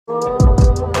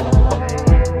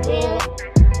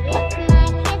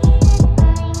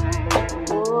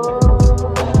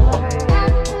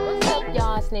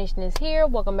Nation is here.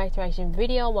 Welcome back to reaction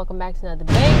video. Welcome back to another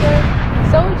banger.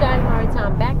 So judging my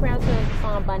time. Background to a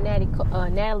song by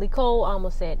Natalie Cole. I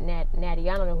almost said Natty.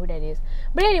 I don't know who that is.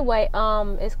 But anyway,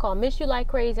 it's called Miss You Like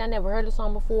Crazy. I never heard the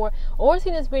song before or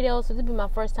seen this video, so this will be my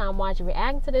first time watching,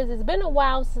 reacting to this. It's been a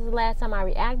while since the last time I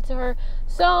reacted to her.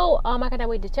 So I cannot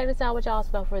wait to check this out with y'all. So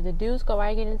without further ado, let's go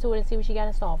right get into it and see what she got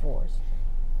in store for us.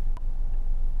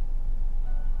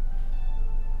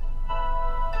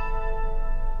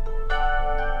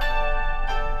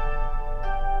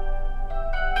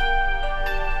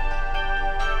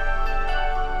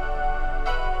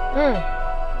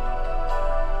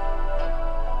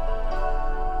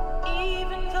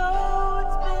 Even though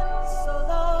it's been so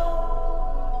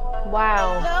long,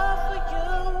 Wow. my love for you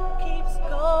keeps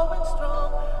going strong.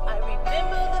 I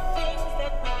remember the things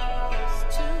that we used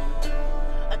to do.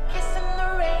 A kiss in the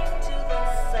rain till the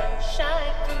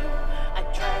sunshine through. I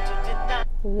tried to deny.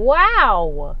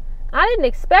 Wow. I didn't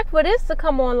expect for this to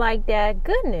come on like that.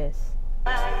 Goodness.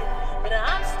 But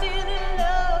I'm still in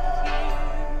love with you.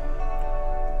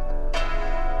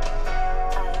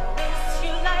 I miss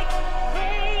you like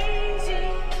crazy.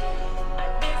 I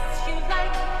miss you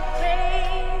like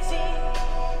crazy.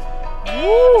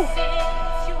 Woo. Ever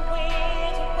since you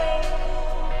went away,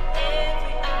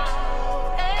 every hour,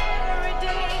 every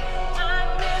day, I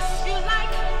miss you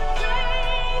like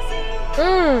crazy.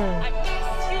 I miss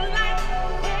you like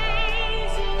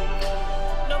crazy.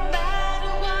 No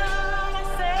matter what I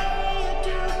say or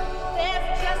do, there's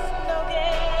just no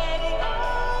getting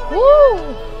over you.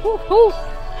 Woo.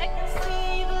 I can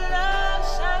see the love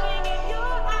shining in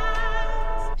your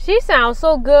eyes. She sounds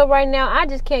so good right now. I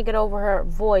just can't get over her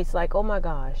voice. Like, oh my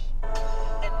gosh. And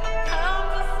it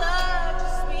comes with such a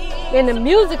sweet And the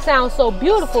music sounds so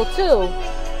beautiful too. So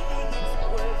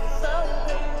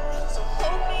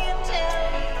hold me and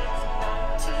tell me it's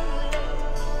not too late.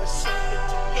 We're sleeping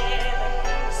together,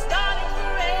 we're starting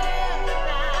forever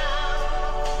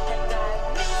now. And I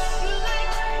miss you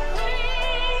like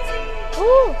crazy.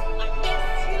 Ooh. I miss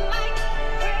you like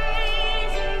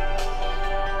crazy.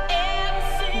 Ever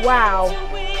since Wow. you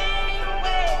went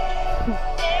away,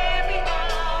 every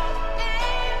hour,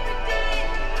 every day,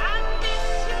 I miss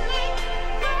you like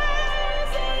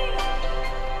crazy.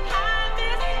 I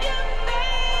miss you,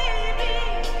 baby.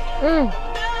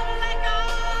 Love like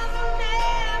ours will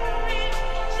never end.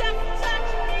 Just touch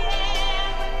me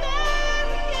and never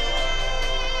again.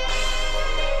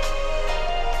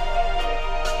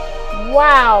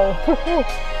 Wow.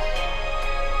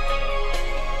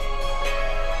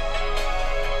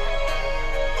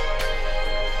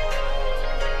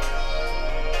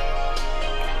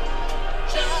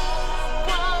 Just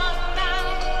one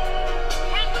night,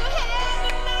 and we'll have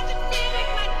the magic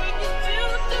feeling like we used to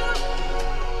do.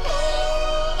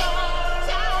 Hold on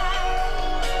tight,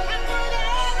 and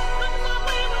whatever comes our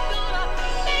way, we're gonna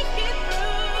make it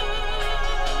through.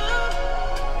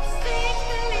 Seems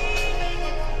believing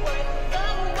it's worth the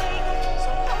wait,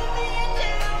 so hold me and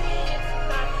tell me it's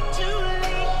not too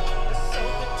late. We're so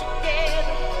good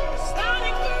together, we're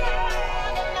starting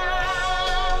forever now.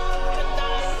 And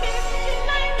I miss you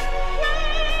like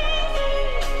crazy.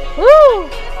 Woo.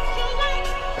 Miss you like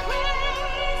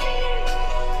crazy.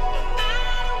 No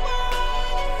matter what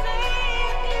I say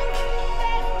or do,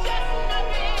 there's just no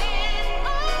getting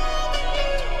over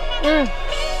you. And I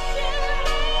miss you,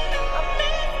 I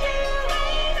miss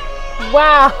you.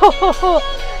 Wow.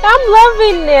 I'm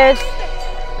loving this.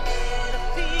 The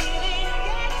feeling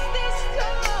gets this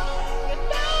strong. You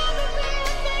know the real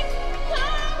things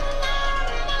come alive,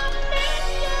 and I miss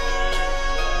you.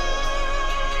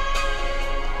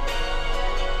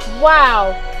 Wow.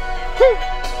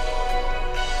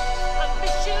 I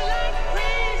miss you like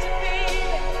crazy, baby.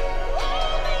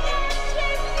 All the years we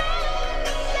spent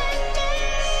together.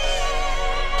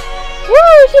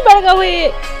 Woo. She better go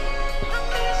ahead. I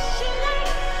miss you like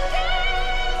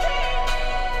crazy.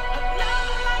 A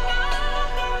love like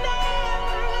ours will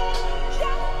never end.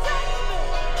 Just touch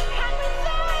me and we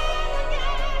say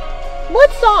again. What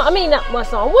song? I mean, not what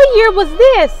song. What year was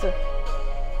this? I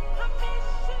miss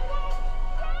you like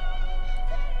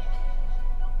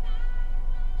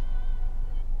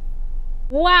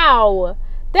Wow.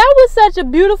 That was such a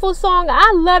beautiful song.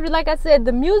 I loved it. Like I said,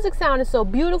 the music sounded so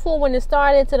beautiful when it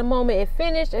started to the moment it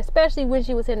finished, especially when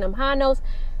she was hitting them high notes.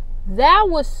 That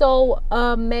was so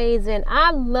amazing.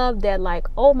 I love that. Like,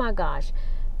 oh my gosh.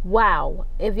 Wow.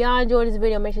 If y'all enjoyed this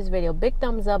video, make sure this video big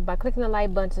thumbs up by clicking the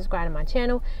like button, subscribe to my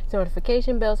channel, the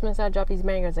notification bell so I drop these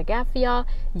bangers I got for y'all.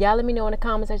 Y'all let me know in the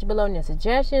comment section below any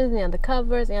suggestions, any other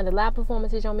covers, and the live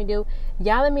performances you want me to do.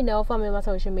 Y'all let me know. Follow me on my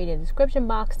social media description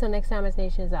box. Till next time, this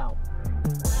Nation is out.